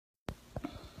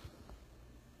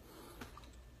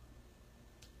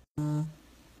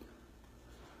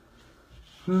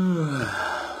Good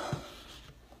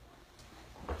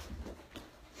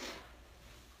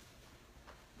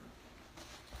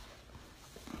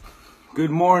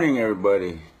morning,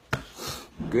 everybody.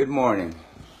 Good morning.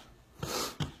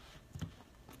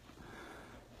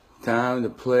 Time to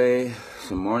play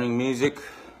some morning music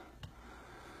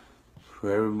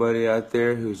for everybody out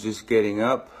there who's just getting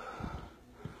up.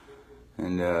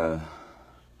 And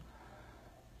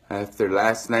after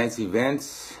last night's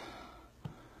events,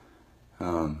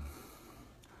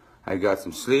 I got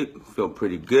some sleep, feel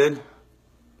pretty good.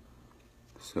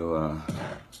 So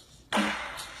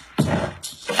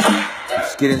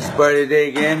let's get inspired today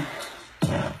again.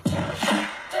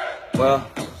 Well,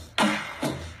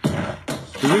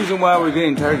 the reason why we're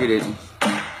getting targeted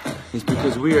is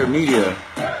because we are media.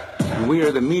 And we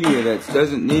are the media that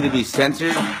doesn't need to be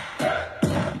censored,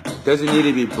 doesn't need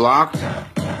to be blocked.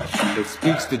 It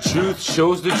speaks the truth,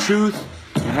 shows the truth,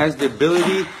 and has the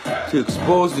ability to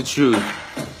expose the truth.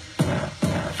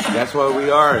 That's why we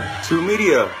are true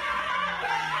media.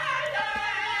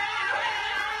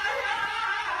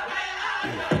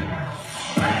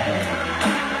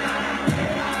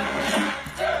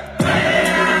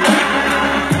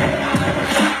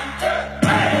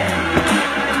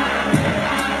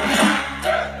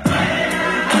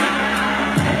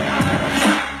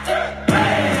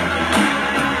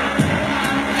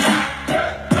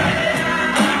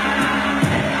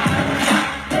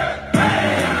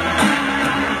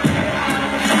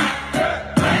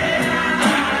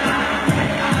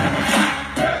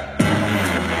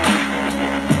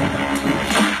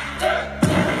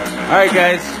 Alright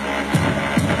guys,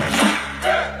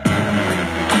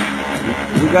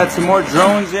 we got some more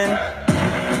drones in.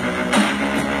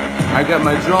 I got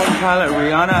my drone pilot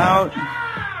Rihanna out.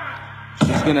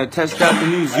 She's gonna test out the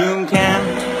new zoom cam.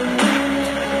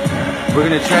 We're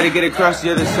gonna try to get across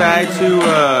the other side to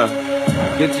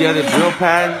get the other drill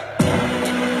pad.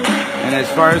 And as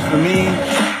far as for me,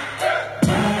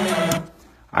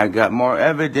 I got more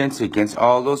evidence against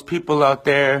all those people out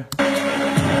there.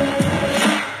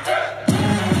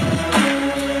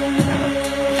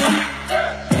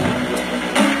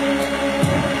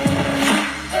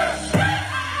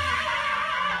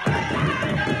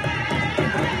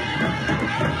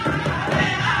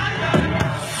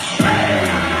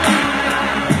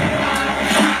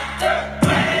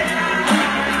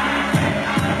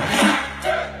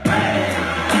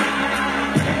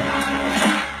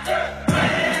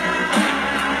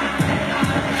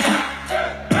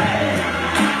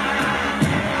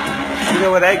 Look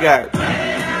at what I got.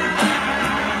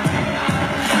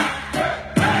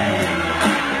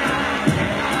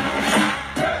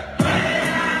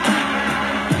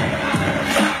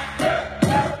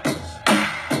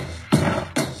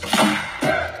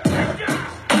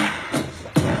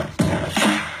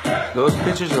 Those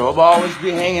pictures will always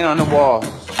be hanging on the wall.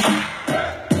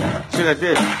 Check out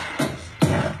this.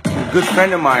 A good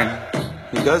friend of mine,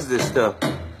 he does this stuff.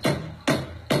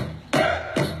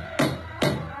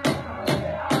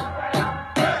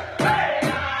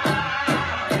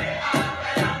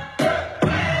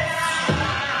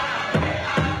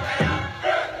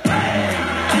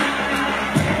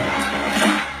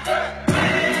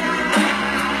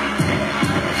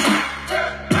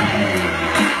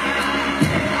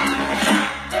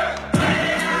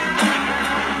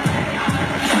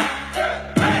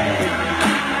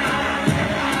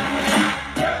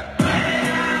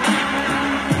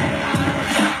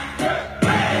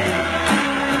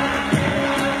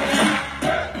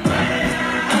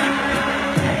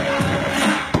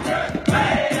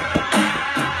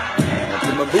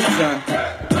 Boots on.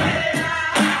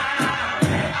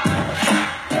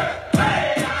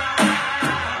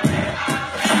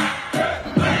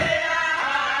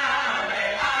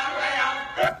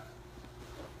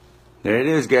 There it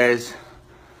is, guys.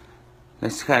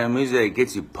 That's the kind of music that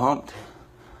gets you pumped,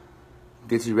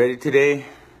 gets you ready today,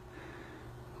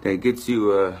 that gets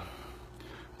you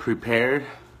prepared,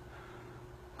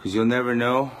 because you'll never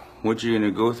know what you're going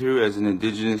to go through as an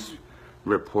Indigenous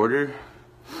reporter.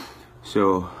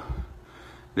 So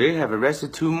they have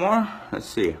arrested 2 more. Let's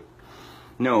see.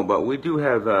 No, but we do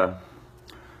have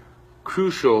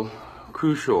crucial,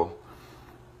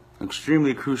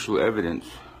 extremely crucial evidence.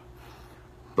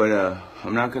 But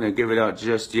I'm not gonna give it out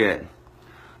just yet.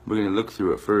 We're gonna look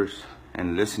through it first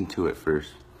and listen to it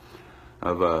first.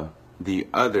 Of the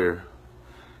other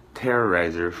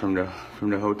terrorizer from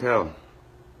the hotel.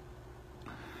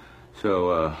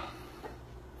 So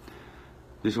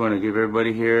just want to give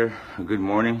everybody here a good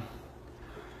morning,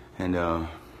 and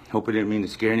hope I didn't mean to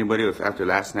scare anybody after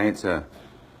last night's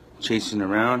chasing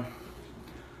around.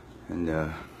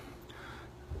 And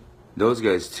those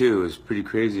guys too is pretty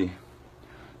crazy.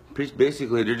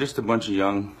 Basically, they're just a bunch of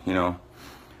young, you know.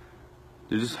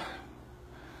 They're just.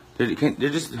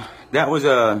 That was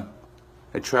a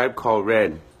Tribe Called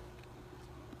Red.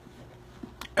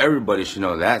 Everybody should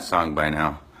know that song by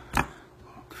now.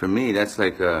 For me, that's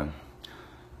like the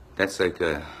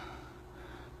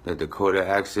Dakota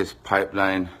Access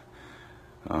Pipeline.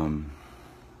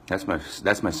 That's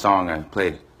my song I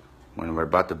play when we're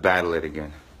about to battle it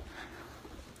again.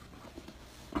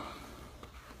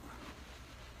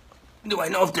 Do I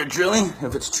know if they're drilling?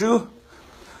 If it's true?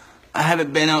 I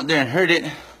haven't been out there and heard it.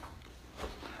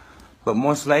 But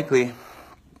most likely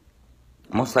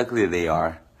they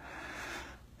are.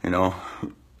 You know,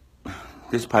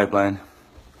 this pipeline,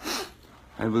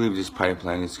 I believe this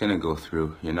pipeline is gonna go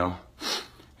through, you know.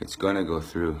 It's gonna go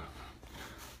through.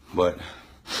 But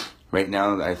right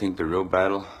now, I think the real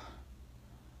battle.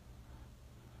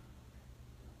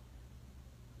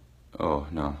 Oh,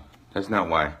 no, that's not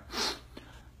why.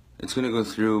 It's gonna go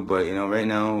through, but you know, right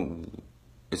now,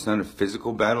 it's not a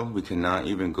physical battle. We cannot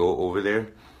even go over there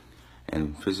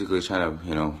and physically try to,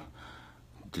 you know,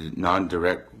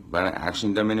 non-direct violent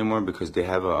action them anymore because they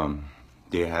have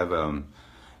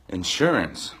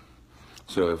insurance.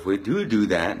 So if we do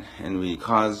that and we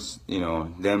cause, you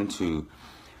know, them to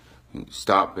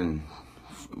stop, and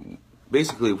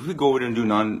basically if we go over there and do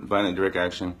non-violent direct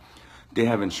action, they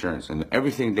have insurance, and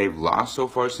everything they've lost so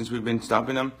far since we've been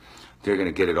stopping them, they're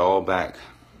gonna get it all back.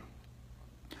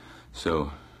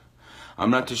 So I'm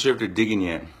not too sure if they're digging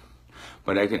yet,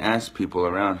 but I can ask people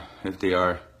around if they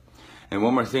are. And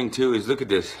one more thing too is, look at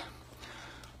this.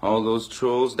 All those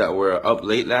trolls that were up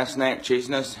late last night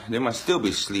chasing us, they must still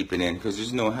be sleeping in, because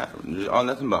there's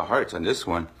nothing but hearts on this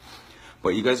one. But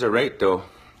you guys are right though.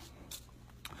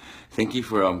 Thank you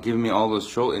for giving me all those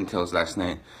troll intels last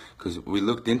night, because we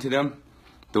looked into them.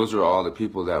 Those are all the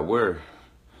people that were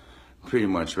pretty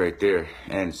much right there.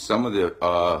 And some of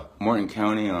the Morton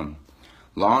County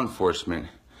law enforcement,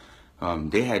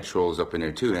 they had trolls up in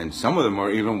there too, and some of them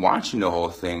were even watching the whole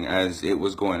thing as it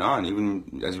was going on,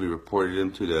 even as we reported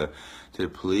them to the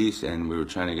police, and we were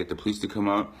trying to get the police to come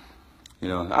out. You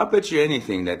know, I'll bet you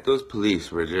anything that those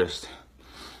police were just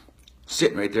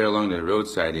sitting right there along the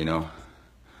roadside, you know,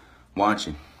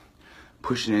 watching,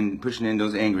 pushing in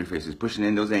those angry faces,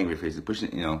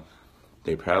 you know.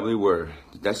 They probably were.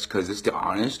 That's because it's the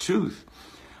honest truth.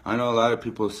 I know a lot of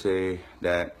people say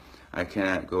that I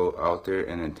cannot go out there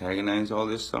and antagonize all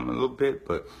this some a little bit,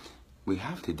 but we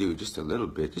have to do just a little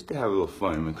bit, just to have a little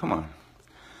fun. I mean, come on,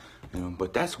 you know.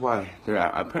 But that's why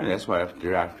apparently that's why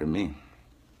they're after me,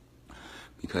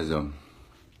 because of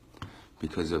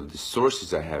the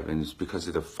sources I have, and it's because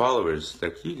of the followers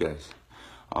like you guys,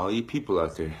 all you people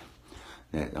out there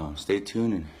that stay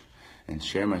tuned and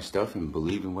share my stuff and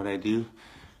believe in what I do,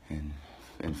 and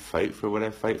fight for what I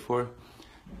fight for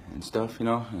and stuff, you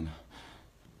know.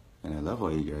 And I love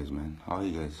all you guys, man. All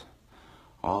you guys.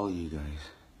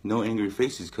 No angry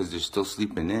faces because they're still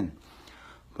sleeping in.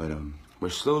 But we're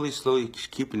slowly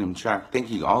keeping them tracked.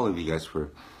 Thank you, all of you guys, for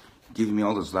giving me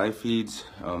all those live feeds,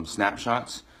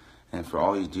 snapshots, and for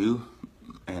all you do.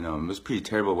 And it was pretty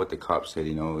terrible what the cops said,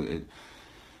 you know. It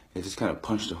just kind of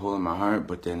punched a hole in my heart.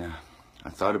 But then I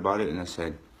thought about it and I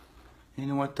said, you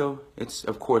know what though?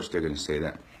 Of course they're going to say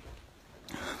that.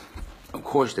 Of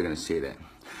course they're going to say that.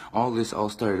 All this all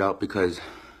started out because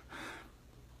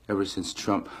ever since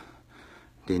Trump,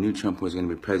 they knew Trump was going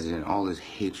to be president, all this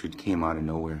hatred came out of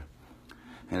nowhere.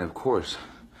 And of course,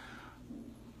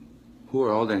 who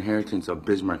are all the inheritance of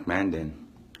Bismarck Mandan?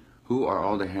 Who are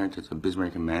all the inheritance of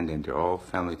Bismarck and Mandan? They're all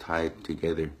family tied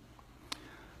together.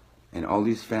 And all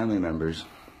these family members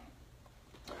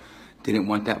didn't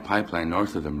want that pipeline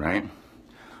north of them, right?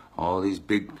 All these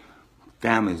big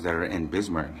families that are in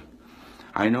Bismarck.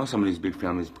 I know some of these big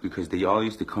families because they all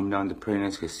used to come down to Prairie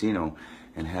Nice Casino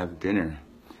and have dinner.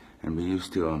 And we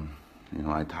used to, you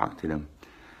know, I talked to them.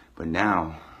 But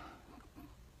now,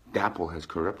 DAPL has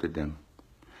corrupted them.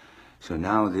 So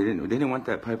now they didn't want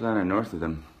that pipeline on north of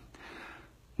them.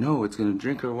 No, it's going to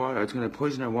drink our water. It's going to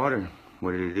poison our water.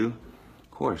 What did they do?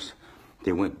 Of course,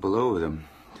 they went below them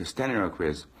to Stenock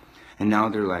Res. And now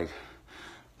they're like,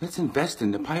 let's invest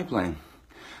in the pipeline.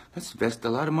 Let's invest a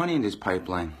lot of money in this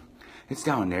pipeline. It's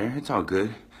down there. It's all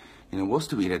good. You know, we'll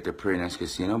still eat at the Prairie Nice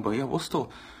Casino, but yeah,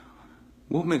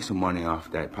 we'll make some money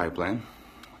off that pipeline.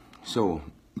 So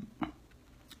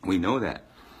we know that.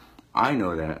 I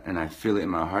know that, and I feel it in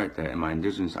my heart that in my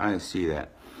indigenous eyes see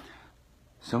that.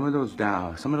 Some of those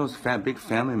big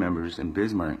family members in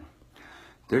Bismarck,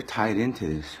 they're tied into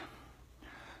this.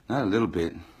 Not a little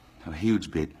bit, a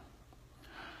huge bit.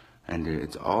 And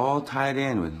it's all tied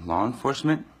in with law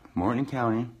enforcement Morton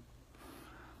County,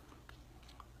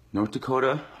 North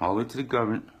Dakota, all the way to the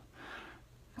government.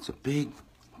 It's a big,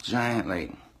 giant,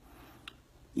 like,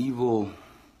 evil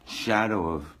shadow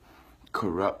of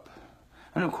corrupt.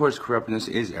 And of course, corruptness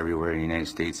is everywhere in the United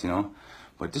States, you know.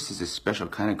 But this is a special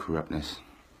kind of corruptness.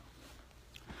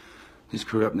 This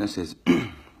corruptness is, it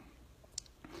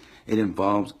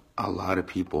involves a lot of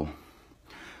people.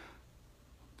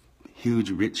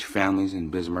 Huge, rich families in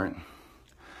Bismarck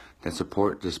that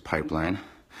support this pipeline.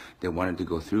 They wanted to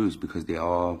go through is because they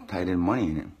all tied in money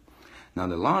in it. Now,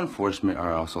 the law enforcement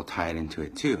are also tied into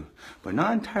it too, but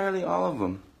not entirely all of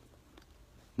them.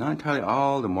 Not entirely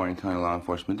all the Morton County law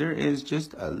enforcement. There is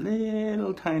just a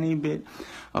little tiny bit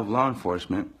of law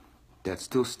enforcement that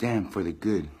still stand for the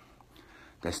good,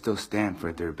 that still stand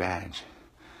for their badge,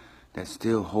 that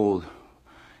still hold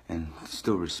and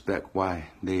still respect why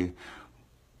they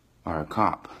are a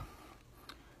cop.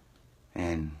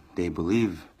 And they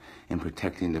believe in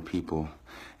protecting the people,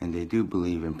 and they do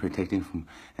believe in protecting from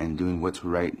and doing what's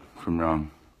right from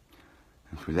wrong.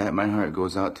 And for that, my heart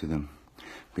goes out to them,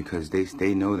 because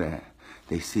they know that,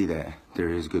 they see that there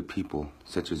is good people,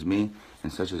 such as me,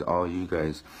 and such as all you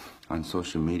guys on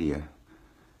social media.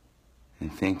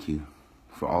 And thank you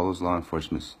for all those law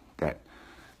enforcement that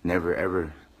never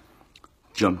ever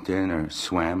jumped in or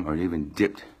swam or even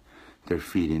dipped their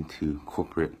feet into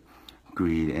corporate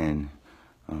greed and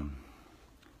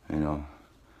you know,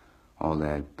 all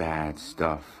that bad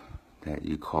stuff that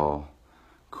you call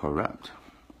corrupt.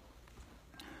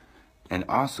 And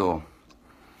also,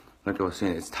 like I was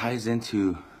saying, it ties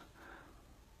into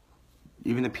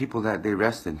even the people that they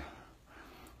arrested.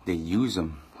 They use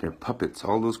them. They're puppets.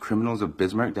 All those criminals of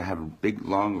Bismarck that have big,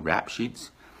 long rap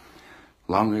sheets,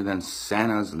 longer than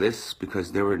Santa's list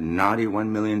because they were naughty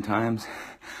 1 million times.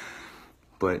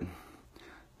 But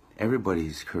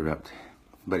everybody's corrupt.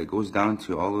 But it goes down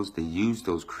to all those, they use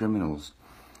those criminals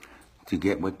to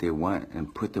get what they want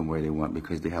and put them where they want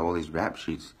because they have all these rap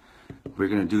sheets. We're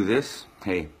going to do this.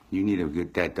 Hey, you need to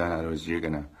get that done, otherwise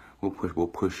we'll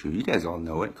push you. You guys all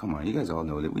know it. Come on, you guys all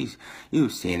know that.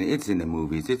 You've seen it. It's in the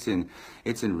movies. It's in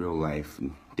real life.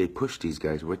 They push these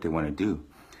guys what they want to do.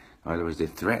 Otherwise, they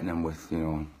threaten them with, you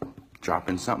know,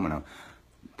 dropping something on them,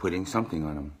 putting something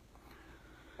on them.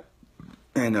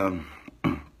 And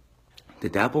the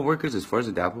DAPL workers, as far as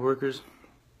the DAPL workers,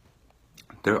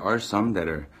 there are some that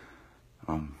are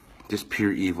just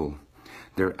pure evil.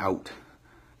 They're out.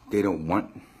 They don't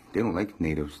like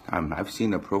natives. I've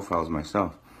seen their profiles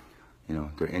myself. You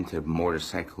know, they're into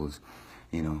motorcycles.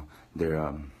 You know,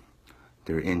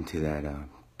 they're into that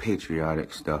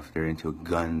patriotic stuff. They're into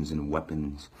guns and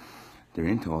weapons. They're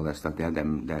into all that stuff. They have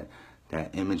that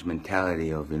image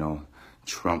mentality of, you know,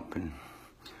 Trump and,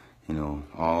 you know,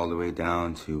 all the way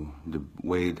down to the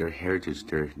way their heritage,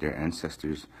 their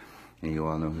ancestors, and you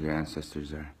all know who their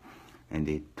ancestors are. And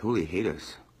they totally hate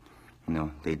us. You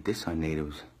know, they diss on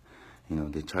natives. You know,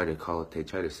 they try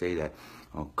to say that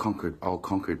all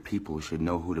conquered people should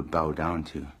know who to bow down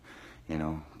to. You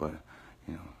know, but,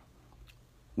 you know,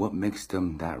 what makes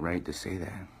them that right to say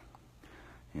that?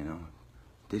 You know,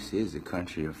 this is a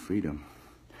country of freedom.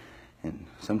 And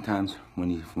sometimes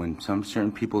when some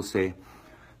certain people say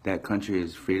that country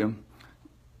is freedom,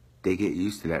 they get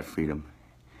used to that freedom.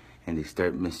 And they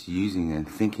start misusing and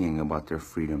thinking about their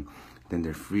freedom. Then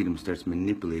their freedom starts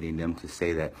manipulating them to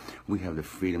say that we have the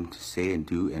freedom to say and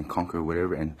do and conquer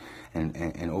whatever and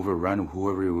overrun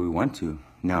whoever we want to.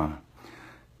 No.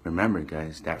 Remember,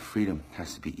 guys, that freedom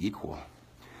has to be equal.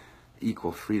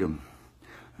 Equal freedom.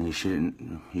 And you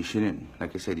shouldn't,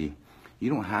 like I said, you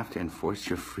don't have to enforce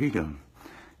your freedom.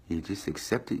 You just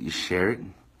accept it, you share it,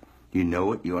 you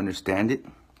know it, you understand it,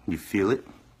 you feel it.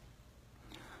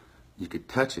 You could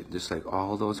touch it, just like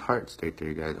all those hearts right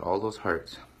there, guys, all those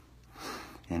hearts.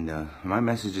 And my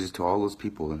message is to all those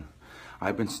people.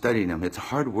 I've been studying them. It's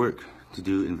hard work to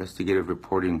do investigative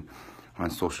reporting on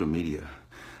social media.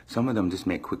 Some of them just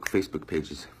make quick Facebook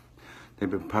pages. They've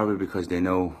been probably because they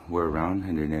know we're around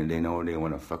and they know they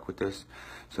want to fuck with us.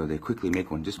 So they quickly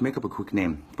make one. Just make up a quick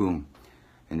name, boom.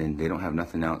 And then they don't have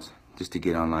nothing else just to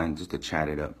get online, just to chat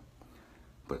it up.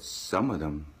 But some of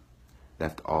them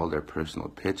left all their personal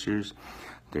pictures,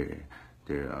 their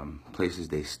places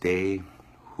they stay,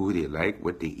 who they like,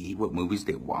 what they eat, what movies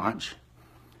they watch,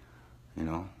 you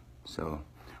know. So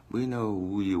we know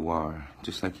who you are,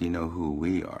 just like you know who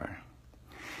we are.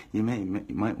 You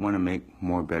might want to make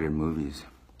more better movies,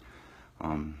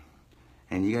 and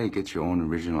you gotta get your own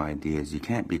original ideas. You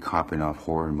can't be copying off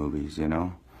horror movies, you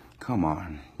know. Come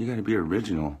on, you gotta be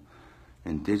original,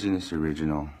 indigenous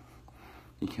original.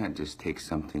 You can't just take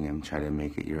something and try to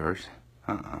make it yours,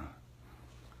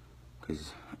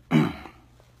 because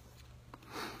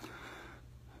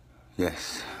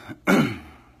Yes. I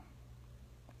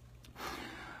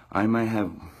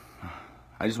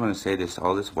just want to say this,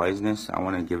 all this wiseness, I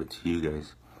want to give it to you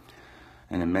guys.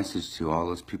 And a message to all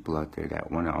those people out there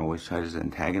that want to always try to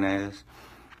antagonize us,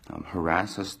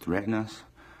 harass us, threaten us.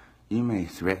 You may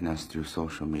threaten us through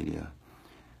social media,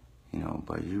 you know,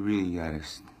 but you really got to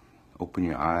open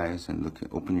your eyes and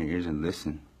open your ears and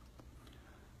listen.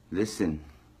 Listen,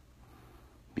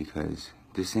 because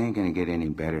this ain't going to get any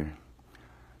better.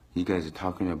 You guys are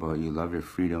talking about you love your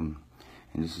freedom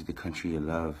and this is the country you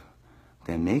love.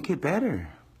 Then make it better.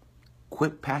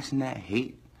 Quit passing that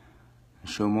hate and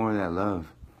show more of that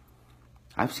love.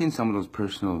 I've seen some of those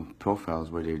personal profiles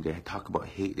where they talk about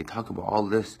hate, they talk about all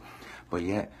this, but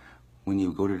yet when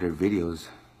you go to their videos,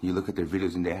 you look at their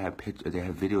videos and they have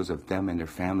videos of them and their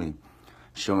family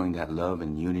showing that love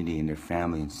and unity in their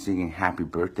family and singing happy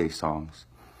birthday songs.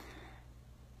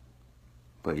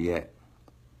 But yet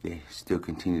they still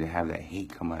continue to have that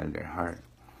hate come out of their heart.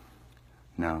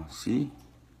 Now, see,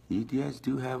 you guys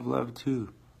do have love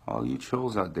too, all you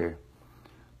trolls out there.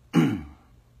 You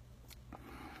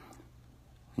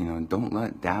know, don't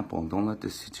let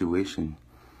this situation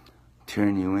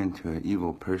turn you into an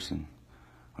evil person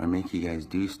or make you guys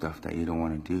do stuff that you don't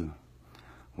want to do.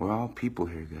 We're all people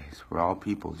here, guys. We're all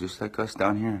people, just like us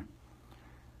down here.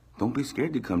 Don't be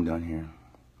scared to come down here.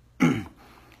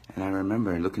 And I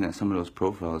remember looking at some of those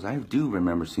profiles. I do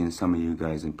remember seeing some of you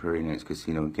guys in Prairie Nights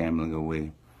Casino gambling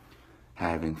away,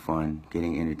 having fun,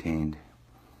 getting entertained,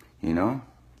 you know?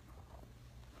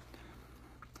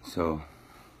 So,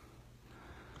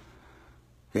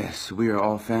 yes, we are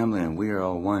all family and we are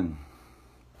all one.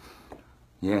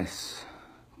 Yes,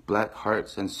 black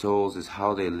hearts and souls is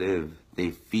how they live.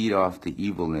 They feed off the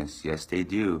evilness. Yes, they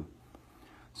do.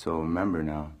 So remember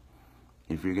now,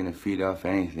 if you're going to feed off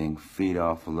anything, feed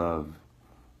off love.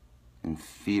 And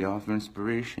feed off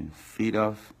inspiration. Feed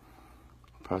off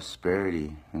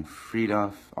prosperity. And feed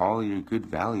off all your good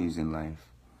values in life.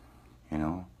 You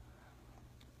know?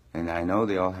 And I know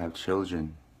they all have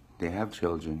children. They have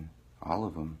children. All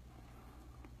of them.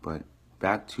 But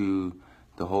back to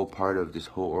the whole part of this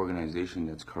whole organization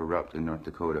that's corrupt in North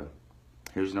Dakota.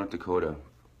 Here's North Dakota.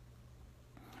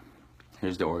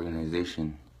 Here's the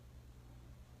organization.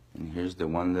 And here's the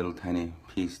one little tiny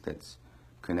piece that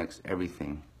connects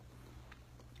everything.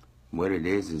 What it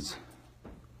is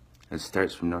it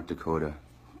starts from North Dakota.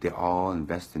 They all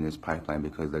invest in this pipeline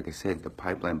because, like I said, the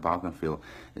pipeline Bakenfield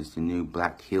is the new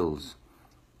Black Hills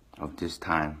of this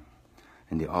time.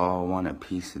 And they all want a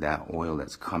piece of that oil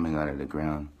that's coming out of the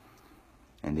ground.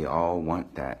 And they all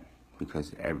want that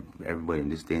because everybody in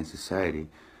this day in society,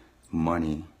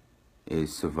 money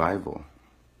is survival.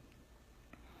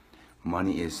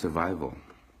 Money is survival.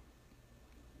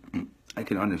 I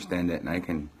can understand that and I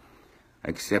can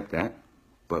accept that,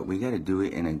 but we got to do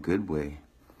it in a good way.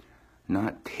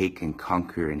 Not take and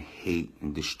conquer and hate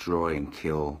and destroy and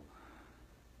kill.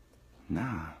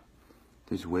 Nah.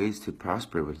 There's ways to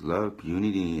prosper with love,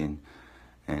 unity, and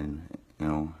you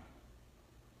know,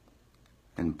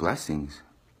 and blessings.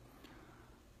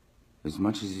 As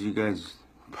much as you guys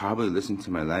probably listen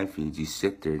to my life, you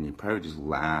sit there and you probably just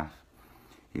laugh.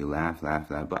 You laugh.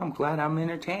 But I'm glad I'm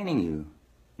entertaining you.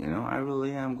 You know, I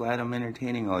really am glad I'm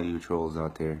entertaining all you trolls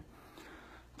out there.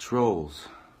 Trolls.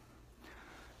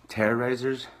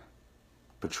 Terrorizers.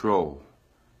 Patrol.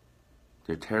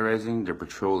 They're terrorizing, they're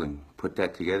patrolling. Put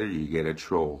that together, you get a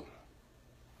troll.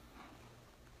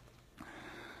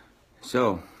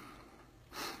 So,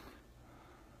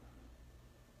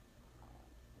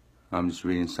 I'm just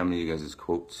reading some of you guys'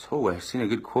 quotes. Oh, I've seen a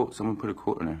good quote. Someone put a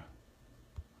quote in there.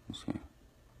 Let's see.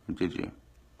 Or did you?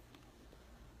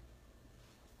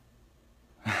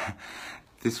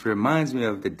 This reminds me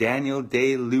of the Daniel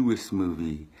Day-Lewis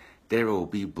movie. There will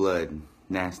be blood.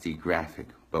 Nasty graphic,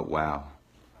 but wow.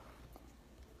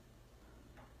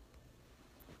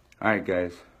 Alright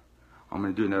guys, I'm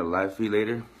going to do another live feed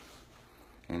later.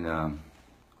 And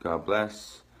God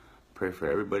bless. Pray for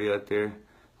everybody out there.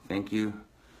 Thank you.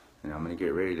 And I'm going to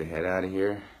get ready to head out of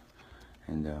here.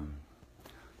 And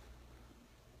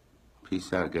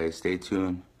peace out guys. Stay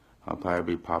tuned. I'll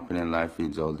probably be popping in live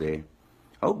feeds all day.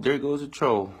 Oh, there goes a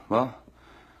troll. Well,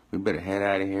 we better head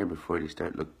out of here before they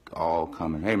start all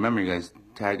coming. Hey, remember you guys,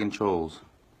 tagging trolls.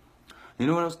 You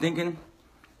know what I was thinking?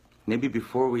 Maybe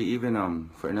before we even,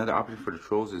 for another option for the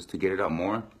trolls is to get it out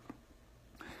more,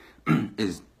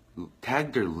 is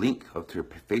tag their link of their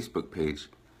Facebook page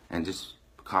and just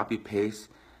copy, paste,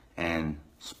 and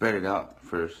spread it out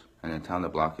first, and then tell them to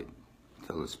block it.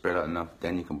 Until it's spread out enough,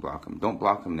 then you can block them. Don't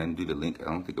block them, then do the link. I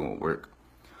don't think it won't work.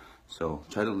 So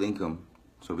try to link them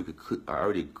So we could I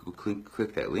already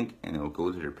click that link, and it'll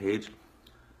go to their page,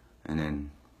 and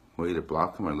then we'll either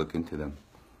block them or look into them.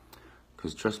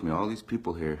 Because trust me, all these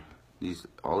people here,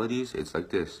 all of these, it's like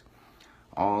this.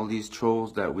 All these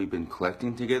trolls that we've been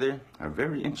collecting together are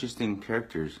very interesting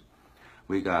characters.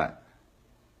 We got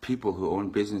people who own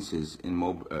businesses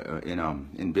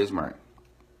in Bismarck.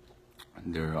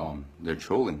 They're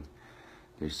trolling.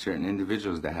 There's certain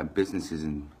individuals that have businesses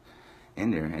in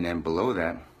there, and then below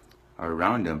that, or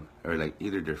around them, are like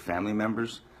either their family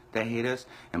members that hate us,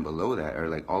 and below that are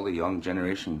like all the young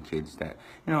generation kids that,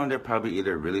 you know, they're probably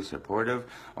either really supportive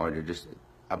or they're just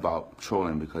about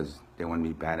trolling because they want to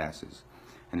be badasses.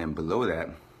 And then below that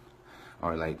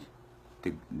are like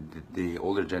the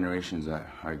older generations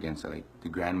are against it, like the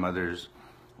grandmothers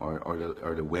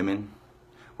or the women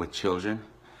with children.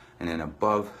 And then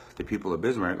above the people of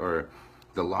Bismarck are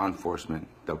the law enforcement,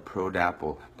 the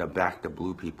pro-Dapple, the back the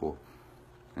blue people.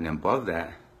 And then above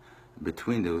that,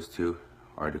 between those two,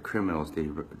 are the criminals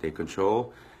they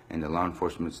control and the law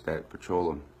enforcement that patrol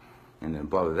them. And then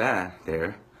above that,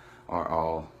 there are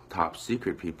all top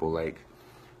secret people, like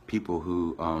people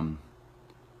who,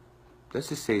 let's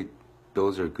just say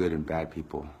those are good and bad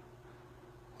people.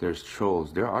 There's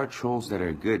trolls. There are trolls that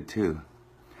are good too.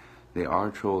 There are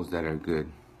trolls that are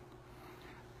good.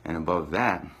 And above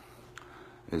that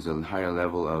is a higher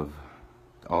level of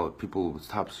all people,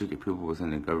 top secret people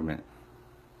within the government,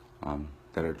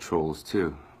 that are trolls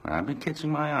too. And I've been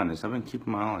catching my eye on this. I've been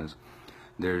keeping my eye on this.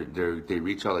 They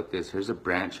reach out like this. Here's a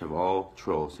branch of all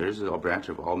trolls. There's a branch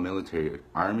of all military,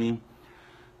 Army,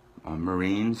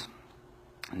 Marines,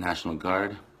 National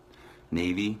Guard,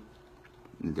 Navy.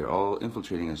 They're all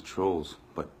infiltrating as trolls.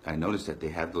 But I noticed that they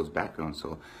have those backgrounds,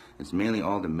 so it's mainly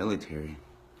all the military.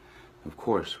 Of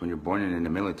course, when you're born in the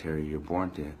military, you're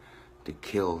born to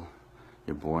kill.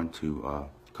 You're born to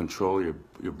control.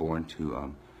 You're born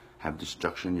to have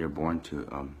destruction. You're born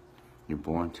to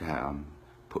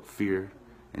put fear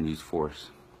and use force.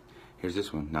 Here's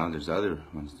this one. Now there's other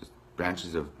ones,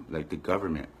 branches of like the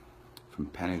government, from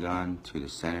Pentagon to the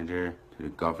senator to the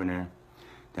governor.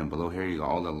 Then below here you got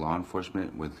all the law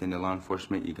enforcement. Within the law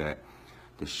enforcement, you got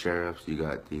the sheriffs. You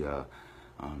got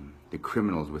the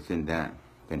criminals within that.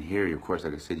 Then here, of course,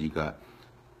 like I said, you got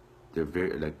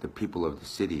the people of the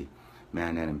city,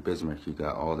 Manhattan and Bismarck. You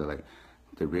got all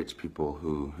the rich people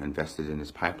who invested in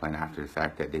this pipeline after the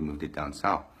fact that they moved it down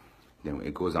south. Then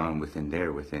it goes on within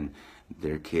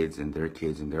their kids and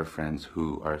their friends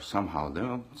who are somehow, you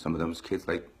know, some of those kids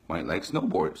might like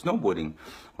snowboarding,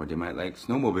 or they might like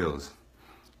snowmobiles.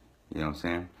 You know what I'm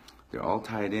saying? They're all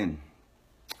tied in.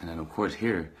 And then of course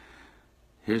here's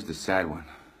the sad one.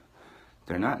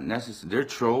 They're not necessarily, they're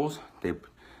trolls. They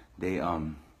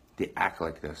act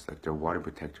like this, like they're water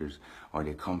protectors, or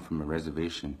they come from a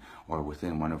reservation or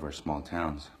within one of our small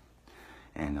towns.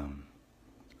 And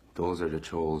those are the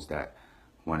trolls that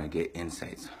want to get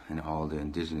insights in all the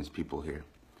indigenous people here.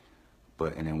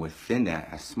 And then within that,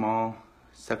 a small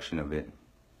section of it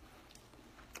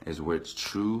is where it's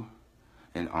true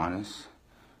and honest,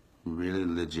 really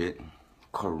legit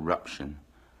corruption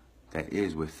that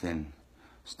is within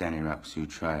Standing Rock Sioux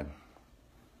tribe.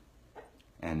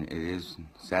 And it is,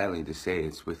 sadly to say,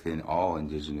 it's within all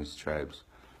indigenous tribes.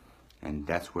 And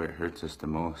that's where it hurts us the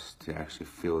most, to actually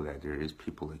feel that there is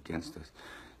people against us.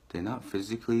 They're not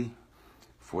physically,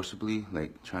 forcibly,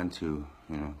 like trying to,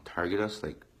 you know, target us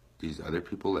like these other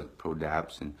people, like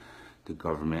pro-DAPs and the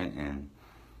government and,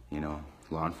 you know,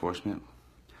 law enforcement.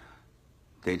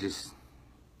 They're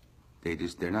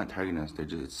not targeting us.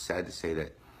 It's sad to say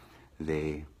that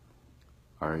they're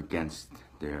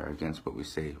against what we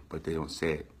say, but they don't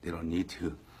say it. They don't need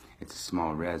to. It's a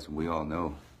small res, we all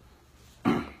know.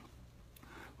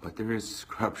 But there is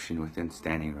corruption within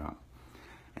Standing Rock.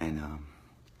 And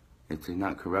if there's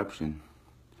not corruption,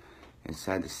 it's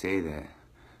sad to say that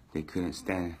they couldn't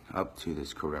stand up to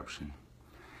this corruption.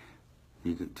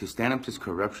 To stand up to this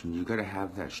corruption, you gotta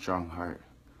have that strong heart.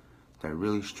 That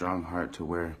really strong heart to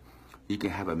where you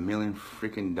can have $1 million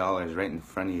freaking dollars right in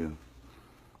front of you,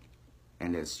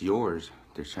 and it's yours.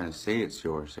 They're trying to say it's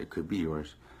yours. It could be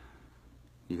yours.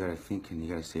 You gotta think and you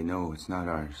gotta say, no, it's not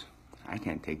ours. I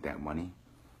can't take that money.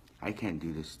 I can't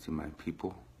do this to my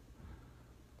people.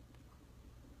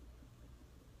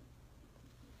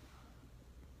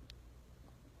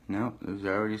 No, there's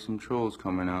already some trolls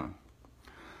coming out.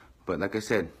 But like I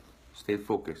said, stay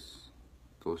focused.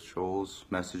 Those trolls'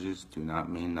 messages do not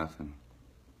mean nothing.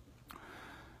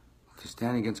 To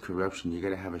stand against corruption, you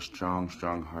gotta have a strong,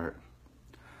 strong heart.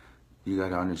 You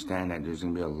gotta understand that there's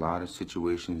gonna be a lot of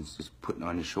situations just putting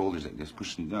on your shoulders like this,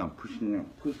 pushing you down, pushing you down,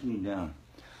 pushing you down.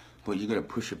 But you gotta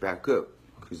push it back up.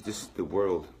 Because the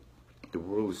world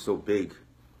is so big.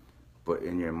 But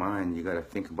in your mind, you got to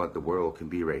think about the world can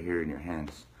be right here in your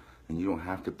hands. And you don't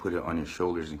have to put it on your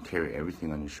shoulders and carry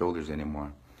everything on your shoulders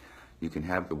anymore. You can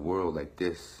have the world like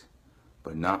this,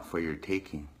 but not for your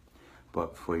taking,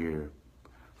 but you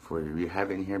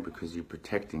have it in here because you're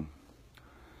protecting.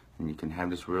 And you can have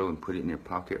this world and put it in your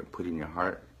pocket or put it in your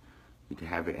heart. You can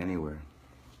have it anywhere.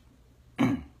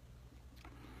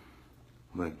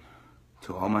 But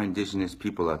to all my indigenous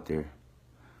people out there,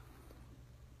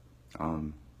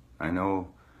 I know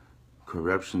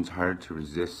corruption's hard to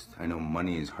resist. I know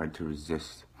money is hard to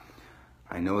resist.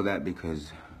 I know that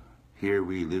because here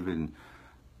we live in,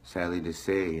 sadly to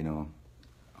say, you know,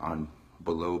 on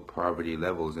below poverty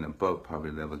levels and above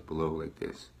poverty levels below like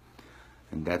this.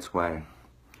 And that's why,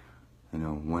 you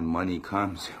know, when money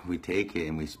comes, we take it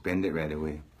and we spend it right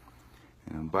away.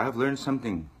 But I've learned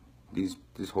something,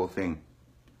 this whole thing.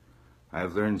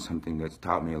 I've learned something that's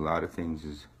taught me a lot of things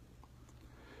is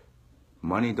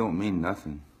money don't mean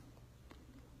nothing.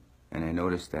 And I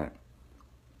noticed that,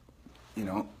 you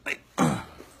know, like,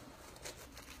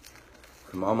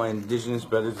 from all my indigenous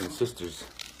brothers and sisters,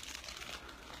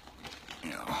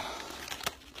 you know,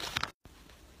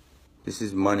 this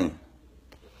is money.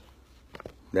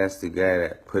 That's the guy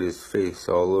that put his face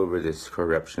all over this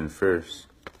corruption first.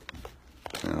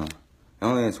 You know,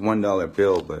 only it's $1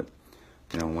 bill, but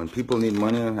you know, when people need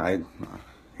money,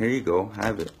 here you go,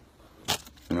 have it.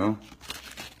 You know,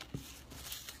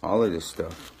 all of this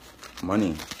stuff,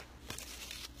 money.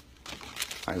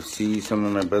 I see some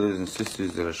of my brothers and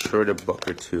sisters that are short a buck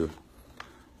or two.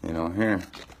 You know, here,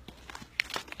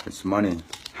 it's money.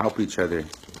 Help each other.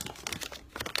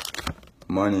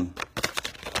 Money.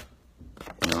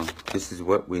 You know, this is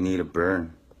what we need to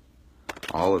burn.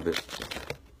 All of it.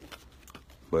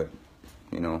 But,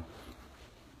 you know,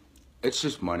 it's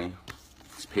just money.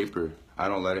 It's paper. I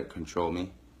don't let it control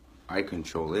me. I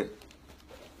control it.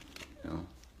 You know.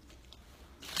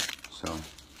 So,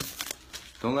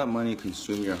 don't let money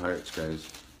consume your hearts, guys.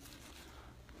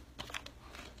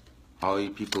 All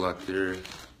you people out there,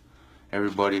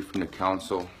 everybody from the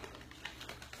council,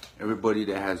 everybody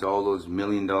that has all those $1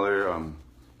 million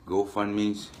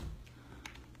GoFundMes,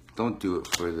 don't do it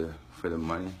for the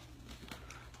money.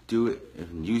 Do it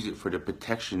and use it for the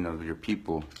protection of your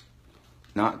people,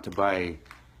 not to buy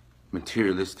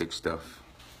materialistic stuff.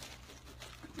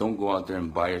 Don't go out there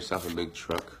and buy yourself a big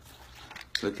truck.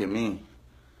 Look at me.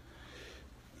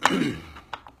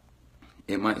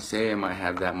 It might say I might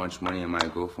have that much money in my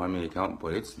GoFundMe account,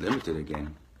 but it's limited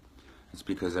again. It's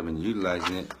because I've been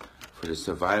utilizing it for the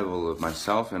survival of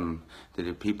myself and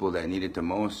the people that need it the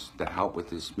most, that help with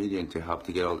this media and to help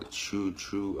to get all the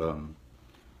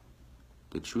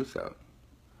the truth out.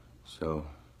 So,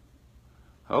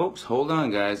 hold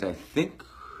on, guys. I think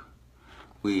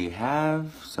we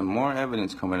have some more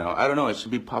evidence coming out. I don't know. It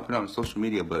should be popping up on social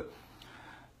media, but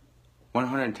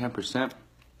 110%.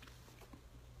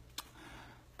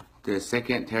 The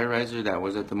second terrorizer that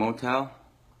was at the motel,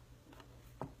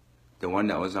 the one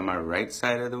that was on my right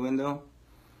side of the window,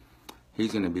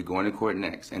 he's going to be going to court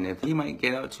next. And if he might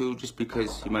get out too, just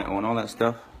because he might own all that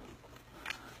stuff.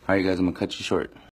 All right, guys, I'm going to cut you short.